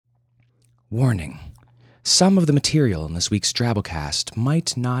Warning. Some of the material in this week's Drabblecast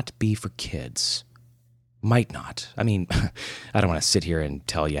might not be for kids. Might not. I mean, I don't want to sit here and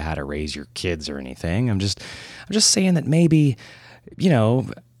tell you how to raise your kids or anything. I'm just saying that maybe,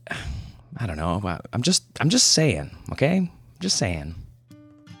 I don't know. I'm just saying, okay? Just saying.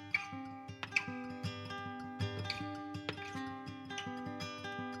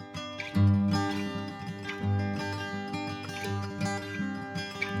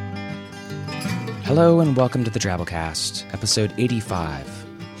 Hello and welcome to the Drabblecast, episode 85.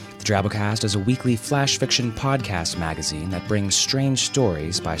 The Drabblecast is a weekly flash fiction podcast magazine that brings strange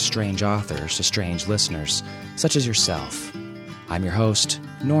stories by strange authors to strange listeners, such as yourself. I'm your host,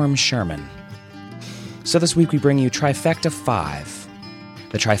 Norm Sherman. So this week we bring you Trifecta V.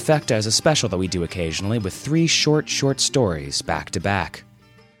 The Trifecta is a special that we do occasionally with 3 short stories back to back.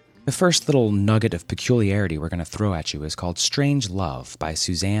 The first little nugget of peculiarity we're going to throw at you is called Strange Love by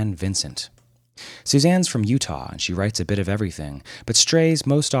Suzanne Vincent. Suzanne's from Utah, and she writes a bit of everything, but strays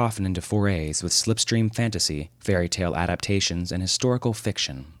most often into forays with slipstream fantasy, fairy tale adaptations, and historical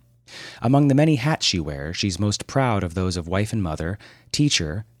fiction. Among the many hats she wears, she's most proud of those of wife and mother,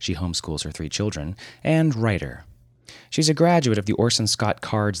 teacher, she homeschools her 3 children, and writer. She's a graduate of the Orson Scott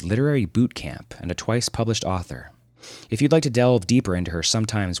Card's Literary Boot Camp and a twice-published author. If you'd like to delve deeper into her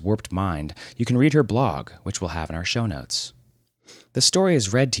sometimes warped mind, you can read her blog, which we'll have in our show notes. The story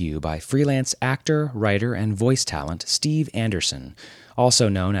is read to you by freelance actor, writer, and voice talent Steve Anderson, also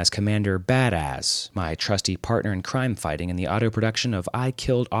known as Commander Badass, my trusty partner in crime fighting in the auto production of I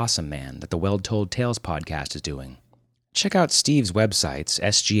Killed Awesome Man that the Well Told Tales podcast is doing. Check out Steve's websites,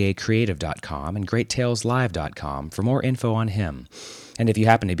 sgacreative.com and greattaleslive.com for more info on him. And if you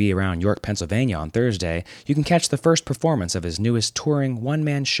happen to be around York, Pennsylvania on Thursday, you can catch the first performance of his newest touring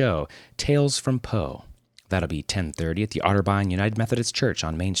one-man show, Tales from Poe. That'll be 10:30 at the Otterbein United Methodist Church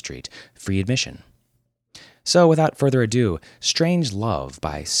on Main Street. Free admission. So, without further ado, Strange Love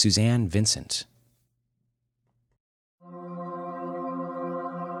by Suzanne Vincent.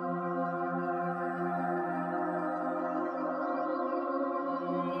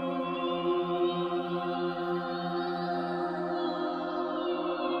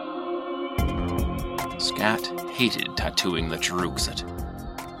 Scat hated tattooing the Cherooksut.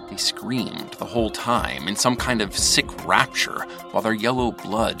 They screamed the whole time in some kind of sick rapture while their yellow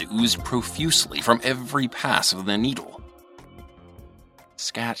blood oozed profusely from every pass of the needle.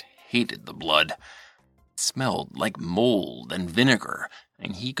 Scat hated the blood. It smelled like mold and vinegar,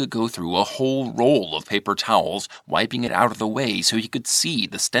 and he could go through a whole roll of paper towels, wiping it out of the way so he could see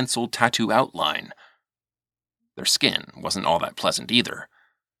the stenciled tattoo outline. Their skin wasn't all that pleasant either.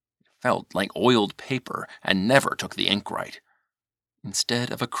 It felt like oiled paper and never took the ink right.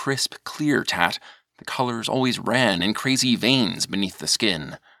 Instead of a crisp, clear tat, the colors always ran in crazy veins beneath the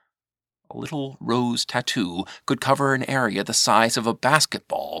skin. A little rose tattoo could cover an area the size of a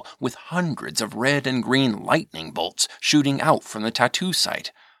basketball with hundreds of red and green lightning bolts shooting out from the tattoo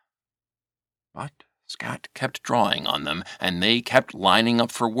site. But Scat kept drawing on them, and they kept lining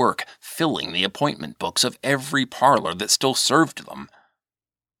up for work, filling the appointment books of every parlor that still served them.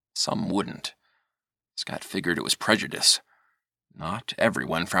 Some wouldn't. Scat figured it was prejudice. Not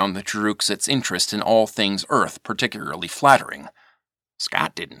everyone found the Cherooksut's interest in all things Earth particularly flattering.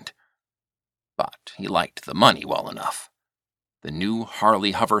 Scat didn't. But he liked the money well enough. The new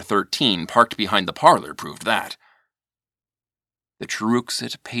Harley Hover 13 parked behind the parlor proved that. The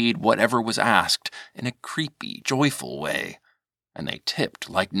Cherooksut paid whatever was asked in a creepy, joyful way, and they tipped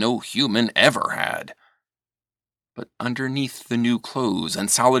like no human ever had. But underneath the new clothes and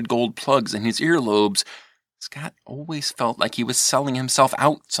solid gold plugs in his earlobes, Scat always felt like he was selling himself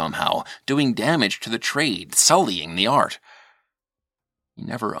out somehow, doing damage to the trade, sullying the art. He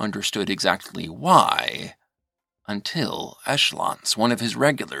never understood exactly why, until Echelons, one of his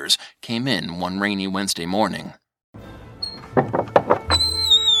regulars, came in one rainy Wednesday morning.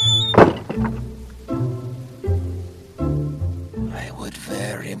 "I would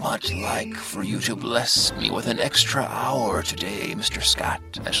very much like for you to bless me with an extra hour today, Mr. Scat,"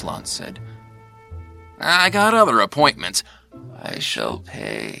 Echelons said. "I got other appointments." "I shall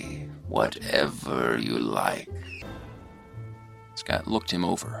pay whatever you like." Scat looked him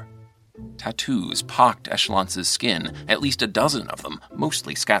over. Tattoos pocked Echelons' skin, at least a dozen of them,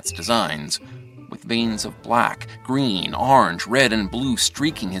 mostly Scat's designs, with veins of black, green, orange, red, and blue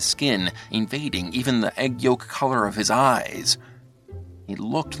streaking his skin, invading even the egg yolk color of his eyes. He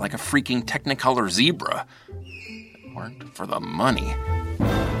looked like a freaking Technicolor zebra. If it weren't for the money.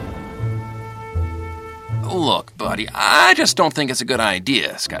 "Look, buddy, I just don't think it's a good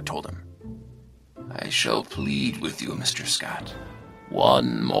idea," Scat told him. "I shall plead with you, Mr. Scat.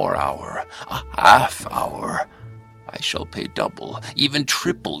 1 more hour, a half hour. I shall pay double, even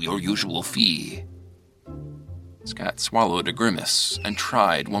triple your usual fee." Scat swallowed a grimace and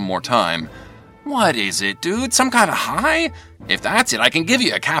tried one more time. "What is it, dude? Some kind of high? If that's it, I can give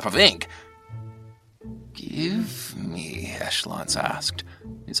you a cap of ink." "Give me," Echelons asked.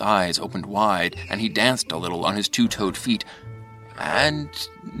 His eyes opened wide, and he danced a little on his 2-toed feet. "And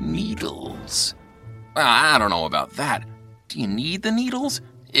needles." "I don't know about that. Do you need the needles?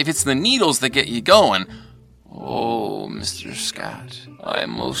 If it's the needles that get you going..." "Oh, Mr. Scott, I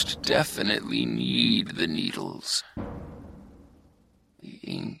most definitely need the needles. The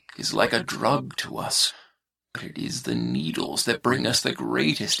ink is like a drug to us, but it is the needles that bring us the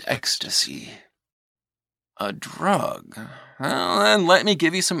greatest ecstasy." "A drug? Well, then let me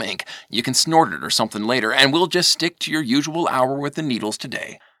give you some ink. You can snort it or something later, and we'll just stick to your usual hour with the needles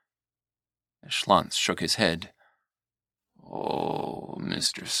today." Schlantz shook his head. "Oh,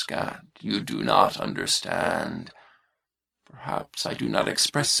 Mr. Scott, you do not understand. Perhaps I do not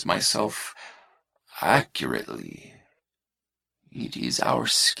express myself accurately. It is our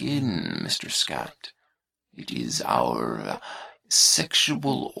skin, Mr. Scott. It is our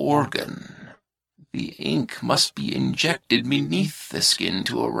sexual organ. The ink must be injected beneath the skin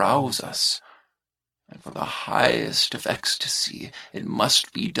to arouse us. And for the highest of ecstasy, it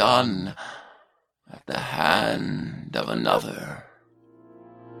must be done at the hand of another."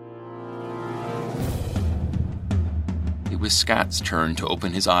 It was Scott's turn to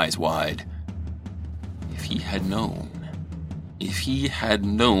open his eyes wide. If he had known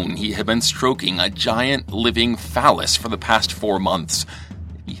he had been stroking a giant living phallus for the past 4 months,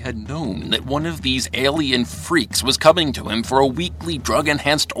 if he had known that one of these alien freaks was coming to him for a weekly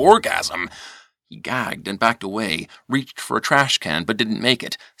drug-enhanced orgasm, he gagged and backed away, reached for a trash can but didn't make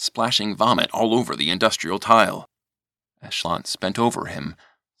it, splashing vomit all over the industrial tile. Echelons bent over him,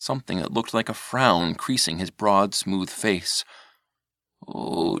 something that looked like a frown creasing his broad, smooth face.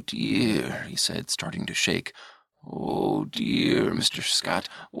 "Oh dear," he said, starting to shake. "Oh dear, Mr. Scott,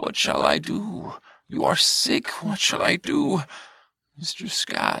 what shall I do? You are sick, what shall I do? Mr.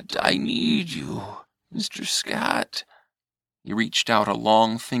 Scott, I need you. Mr. Scott." He reached out a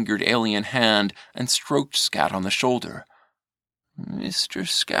long-fingered alien hand and stroked Scat on the shoulder. "Mr.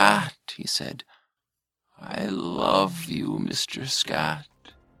 Scott," he said, "I love you, Mr. Scott."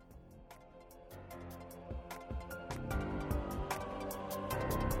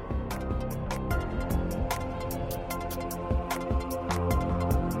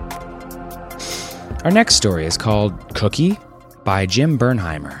 Our next story is called Cookie by Jim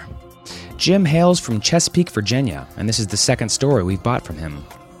Bernheimer. Jim hails from Chesapeake, Virginia, and this is the second story we've bought from him.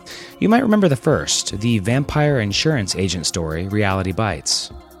 You might remember the first, the vampire insurance agent story, Reality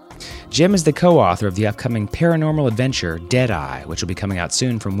Bites. Jim is the co-author of the upcoming paranormal adventure, Deadeye, which will be coming out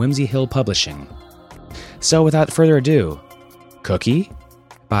soon from Whimsy Hill Publishing. So without further ado, Cookie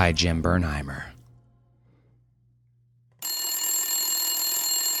by Jim Bernheimer.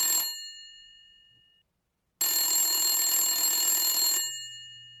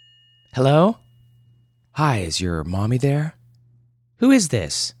 Hello? Hi, is your mommy there? Who is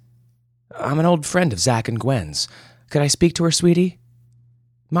this? I'm an old friend of Zach and Gwen's. Could I speak to her, sweetie?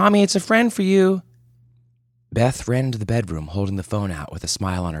 Mommy, it's a friend for you. Beth ran into the bedroom, holding the phone out with a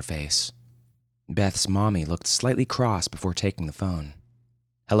smile on her face. Beth's mommy looked slightly cross before taking the phone.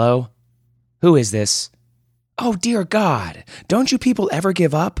 Hello? Who is this? Oh, dear God! Don't you people ever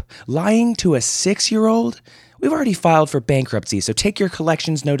give up? Lying to a 6-year-old? We've already filed for bankruptcy, so take your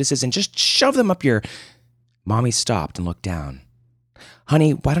collections notices and just shove them up your... Mommy stopped and looked down.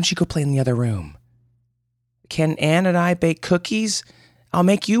 Honey, why don't you go play in the other room? Can Anne and I bake cookies? I'll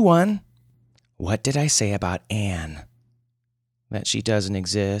make you one. What did I say about Anne? That she doesn't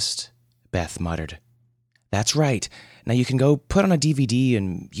exist, Beth muttered. That's right. Now you can go put on a DVD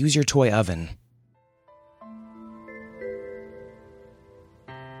and use your toy oven.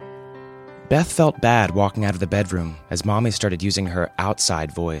 Beth felt bad walking out of the bedroom as Mommy started using her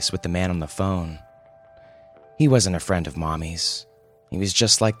outside voice with the man on the phone. He wasn't a friend of Mommy's. He was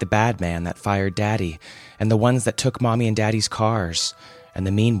just like the bad man that fired Daddy, and the ones that took Mommy and Daddy's cars, and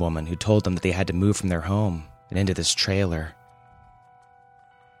the mean woman who told them that they had to move from their home and into this trailer.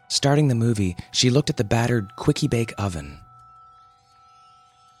 Starting the movie, she looked at the battered Quickie-Bake oven.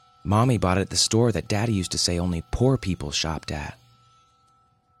 Mommy bought it at the store that Daddy used to say only poor people shopped at.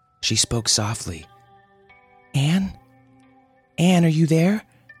 She spoke softly. Anne? Anne, are you there?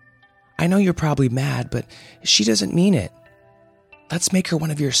 I know you're probably mad, but she doesn't mean it. Let's make her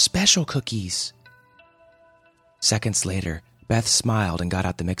one of your special cookies. Seconds later, Beth smiled and got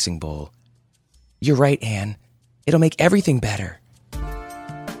out the mixing bowl. You're right, Anne. It'll make everything better.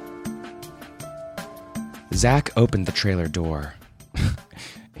 Zach opened the trailer door.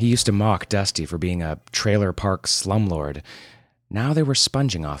 He used to mock Dusty for being a trailer park slumlord. Now they were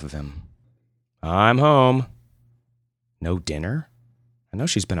sponging off of him. I'm home. No dinner? I know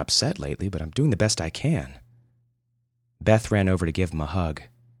she's been upset lately, but I'm doing the best I can. Beth ran over to give him a hug.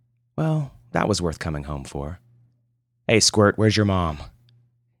 Well, that was worth coming home for. Hey, Squirt, where's your mom?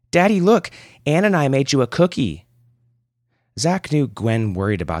 Daddy, look, Ann and I made you a cookie. Zach knew Gwen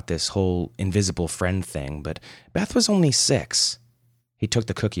worried about this whole invisible friend thing, but Beth was only 6. He took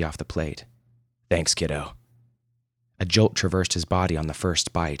the cookie off the plate. Thanks, kiddo. A jolt traversed his body on the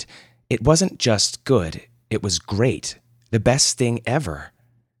first bite. It wasn't just good, it was great. The best thing ever.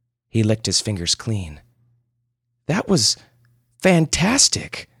 He licked his fingers clean. That was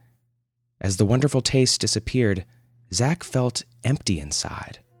fantastic. As the wonderful taste disappeared, Zach felt empty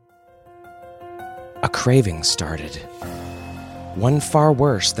inside. A craving started. One far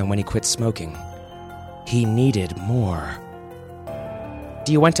worse than when he quit smoking. He needed more.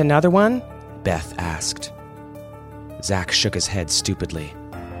 Do you want another one? Beth asked. Zach shook his head stupidly.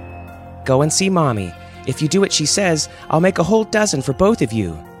 Go and see Mommy. If you do what she says, I'll make a whole dozen for both of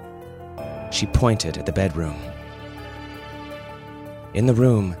you. She pointed at the bedroom. In the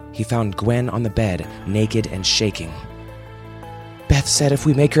room, he found Gwen on the bed, naked and shaking. Beth said if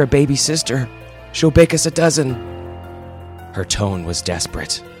we make her a baby sister, she'll bake us a dozen. Her tone was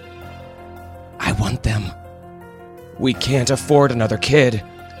desperate. I want them. We can't afford another kid,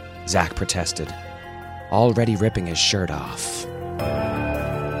 Zach protested, already ripping his shirt off.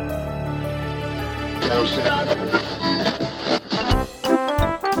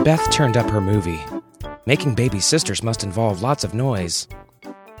 Beth turned up her movie. Making baby sisters must involve lots of noise.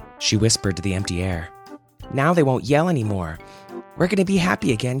 She whispered to the empty air. Now they won't yell anymore. We're going to be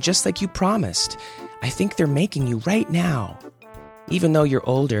happy again, just like you promised. I think they're making you right now. Even though you're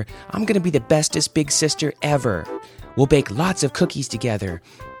older, I'm going to be the bestest big sister ever. We'll bake lots of cookies together.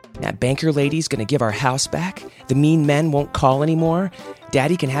 That banker lady's going to give our house back. The mean men won't call anymore.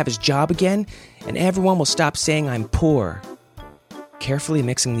 Daddy can have his job again. And everyone will stop saying I'm poor. Carefully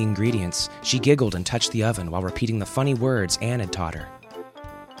mixing the ingredients, she giggled and touched the oven while repeating the funny words Anne had taught her.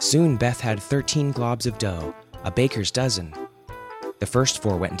 Soon Beth had 13 globs of dough, a baker's dozen. The first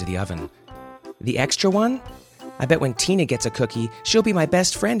 4 went into the oven. The extra one? I bet when Tina gets a cookie, she'll be my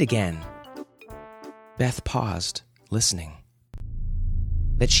best friend again. Beth paused, listening.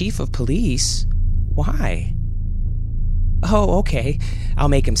 The chief of police? Why? Oh, okay. I'll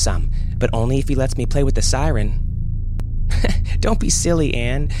make him some, but only if he lets me play with the siren. Don't be silly,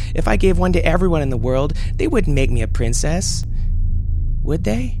 Anne. If I gave one to everyone in the world, they wouldn't make me a princess. Would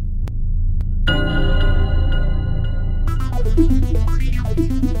they?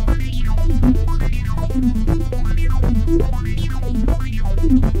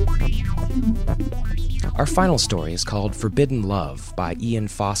 Our final story is called Forbidden Love by Ian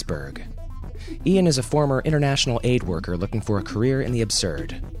Fosberg. Ian is a former international aid worker looking for a career in the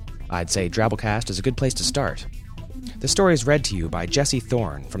absurd. I'd say Drabblecast is a good place to start. The story is read to you by Jesse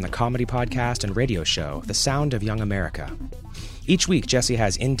Thorne from the comedy podcast and radio show The Sound of Young America. Each week, Jesse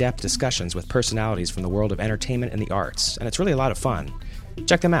has in-depth discussions with personalities from the world of entertainment and the arts, and it's really a lot of fun.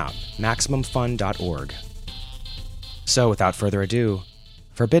 Check them out, MaximumFun.org. So, without further ado,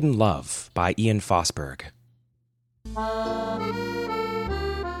 Forbidden Love by Ian Fosberg.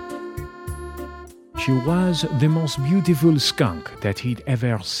 She was the most beautiful skunk that he'd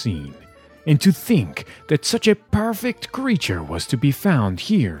ever seen. And to think that such a perfect creature was to be found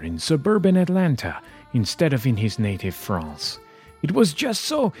here in suburban Atlanta instead of in his native France. It was just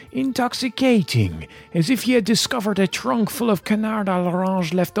so intoxicating, as if he had discovered a trunk full of canard à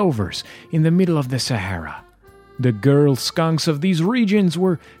l'orange leftovers in the middle of the Sahara. The girl skunks of these regions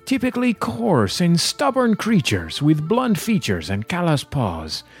were typically coarse and stubborn creatures with blunt features and callous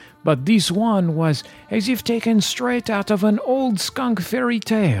paws, but this one was as if taken straight out of an old skunk fairy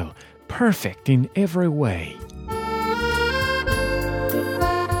tale, perfect in every way.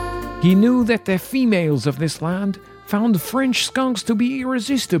 He knew that the females of this land found French skunks to be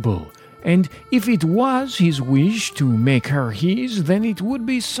irresistible, and if it was his wish to make her his, then it would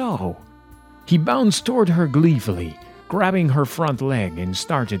be so. He bounced toward her gleefully, grabbing her front leg and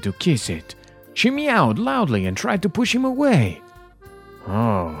started to kiss it. She meowed loudly and tried to push him away.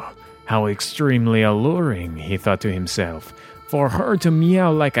 Oh, how extremely alluring, he thought to himself, for her to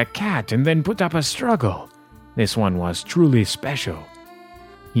meow like a cat and then put up a struggle. This one was truly special.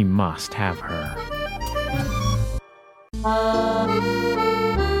 He must have her.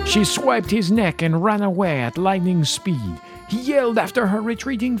 She swiped his neck and ran away at lightning speed. He yelled after her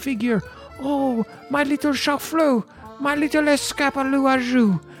retreating figure, "Oh, my little Charflot, my little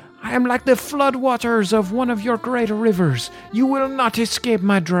escapaloujou, I am like the floodwaters of one of your great rivers. You will not escape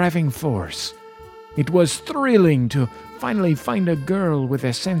my driving force. It was thrilling to finally find a girl with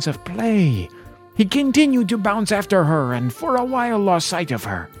a sense of play. He continued to bounce after her and for a while lost sight of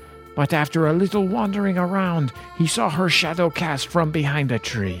her. But after a little wandering around, he saw her shadow cast from behind a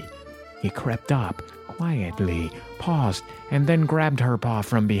tree. He crept up quietly, paused, and then grabbed her paw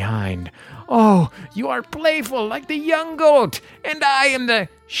from behind. "Oh, you are playful like the young goat, and I am the—"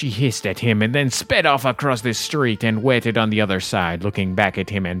 She hissed at him and then sped off across the street and waited on the other side, looking back at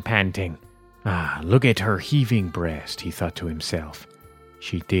him and panting. Look at her heaving breast, he thought to himself.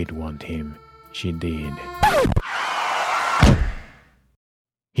 She did want him. She did.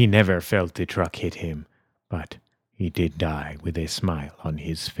 He never felt the truck hit him, but he did die with a smile on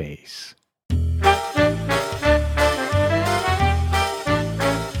his face.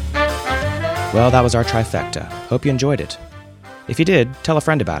 Well, that was our trifecta. Hope you enjoyed it. If you did, tell a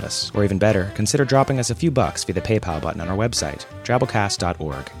friend about us, or even better, consider dropping us a few bucks via the PayPal button on our website,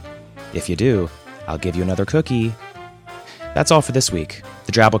 drabblecast.org. If you do, I'll give you another cookie. That's all for this week.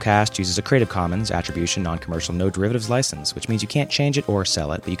 The Drabblecast uses a Creative Commons Attribution Non-Commercial No Derivatives license, which means you can't change it or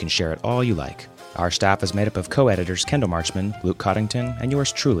sell it, but you can share it all you like. Our staff is made up of co-editors Kendall Marchman, Luke Coddington, and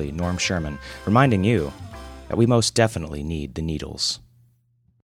yours truly, Norm Sherman, reminding you that we most definitely need the needles.